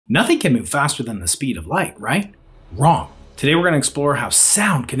Nothing can move faster than the speed of light, right? Wrong. Today we're going to explore how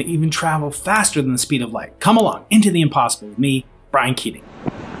sound can even travel faster than the speed of light. Come along into the impossible with me, Brian Keating.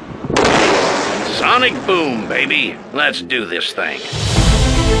 Sonic boom, baby. Let's do this thing.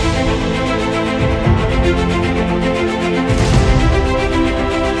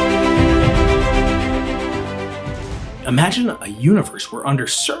 Imagine a universe where under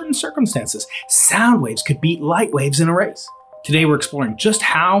certain circumstances, sound waves could beat light waves in a race. Today we're exploring just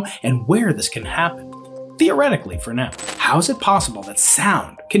how and where this can happen. Theoretically for now. How is it possible that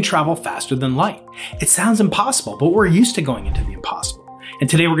sound can travel faster than light? It sounds impossible, but we're used to going into the impossible. And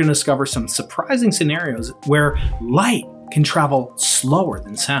today we're going to discover some surprising scenarios where light can travel slower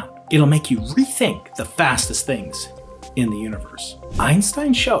than sound. It'll make you rethink the fastest things in the universe.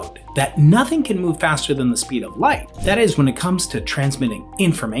 Einstein showed that nothing can move faster than the speed of light. That is, when it comes to transmitting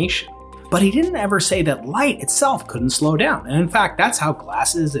information. But he didn't ever say that light itself couldn't slow down. And in fact, that's how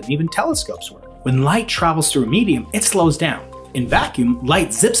glasses and even telescopes work. When light travels through a medium, it slows down. In vacuum,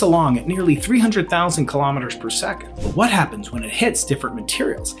 light zips along at nearly 300,000 kilometers per second. But what happens when it hits different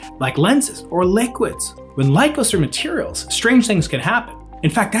materials, like lenses or liquids? When light goes through materials, strange things can happen. In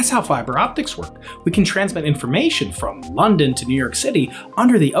fact, that's how fiber optics work. We can transmit information from London to New York City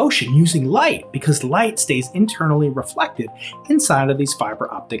under the ocean using light, because light stays internally reflected inside of these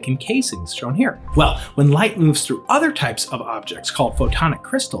fiber optic encasings shown here. Well, when light moves through other types of objects called photonic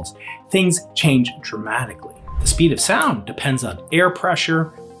crystals, things change dramatically. The speed of sound depends on air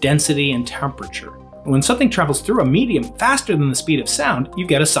pressure, density, and temperature. When something travels through a medium faster than the speed of sound, you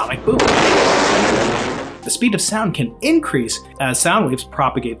get a sonic boom. The speed of sound can increase as sound waves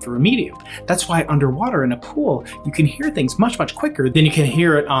propagate through a medium. That's why underwater in a pool, you can hear things much quicker than you can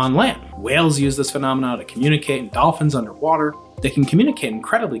hear it on land. Whales use this phenomenon to communicate, and dolphins underwater, they can communicate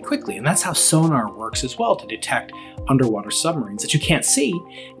incredibly quickly. And that's how sonar works as well, to detect underwater submarines that you can't see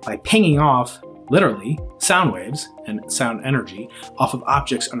by pinging off, literally, sound waves and sound energy off of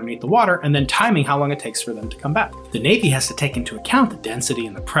objects underneath the water, and then timing how long it takes for them to come back. The Navy has to take into account the density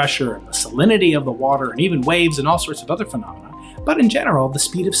and the pressure and the salinity of the water and even waves and all sorts of other phenomena. But in general, the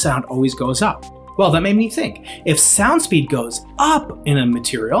speed of sound always goes up. Well, that made me think, if sound speed goes up in a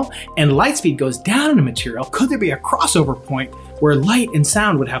material and light speed goes down in a material, could there be a crossover point where light and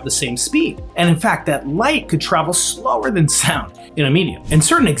sound would have the same speed? And in fact, that light could travel slower than sound in a medium. In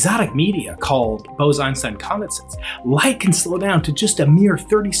certain exotic media called Bose-Einstein condensates, light can slow down to just a mere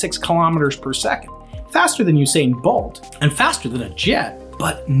 36 kilometers per second, faster than Usain Bolt and faster than a jet,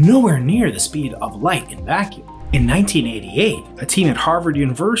 but nowhere near the speed of light in vacuum. In 1988, a team at Harvard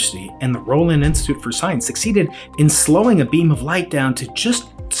University and the Roland Institute for Science succeeded in slowing a beam of light down to just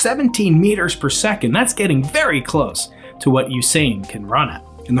 17 meters per second. That's getting very close to what Usain can run at.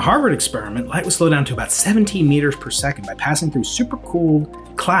 In the Harvard experiment, light was slowed down to about 17 meters per second by passing through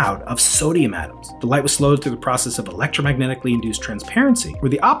supercooled cloud of sodium atoms. The light was slowed through the process of electromagnetically induced transparency, where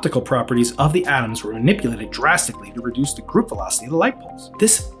the optical properties of the atoms were manipulated drastically to reduce the group velocity of the light pulse.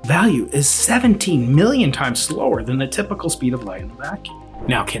 This value is 17 million times slower than the typical speed of light in a vacuum.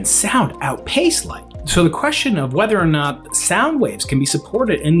 Now, can sound outpace light? So the question of whether or not sound waves can be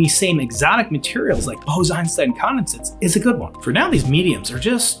supported in these same exotic materials like Bose-Einstein condensates is a good one. For now, these mediums are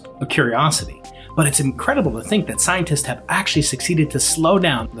just a curiosity. But it's incredible to think that scientists have actually succeeded to slow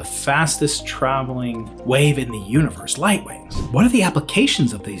down the fastest traveling wave in the universe, light waves. What are the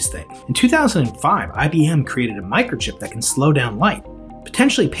applications of these things? In 2005, IBM created a microchip that can slow down light,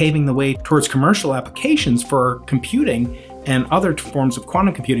 potentially paving the way towards commercial applications for computing and other forms of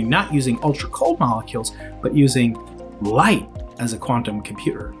quantum computing, not using ultra-cold molecules, but using light as a quantum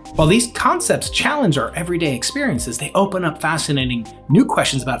computer. While these concepts challenge our everyday experiences, they open up fascinating new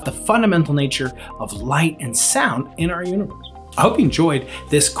questions about the fundamental nature of light and sound in our universe. I hope you enjoyed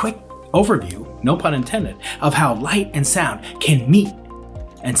this quick overview, no pun intended, of how light and sound can meet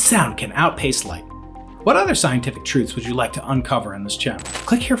and sound can outpace light. What other scientific truths would you like to uncover in this channel?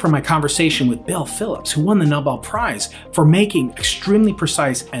 Click here for my conversation with Bill Phillips, who won the Nobel Prize for making extremely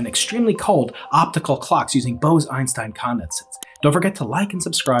precise and extremely cold optical clocks using Bose-Einstein condensates. Don't forget to like and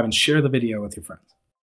subscribe and share the video with your friends.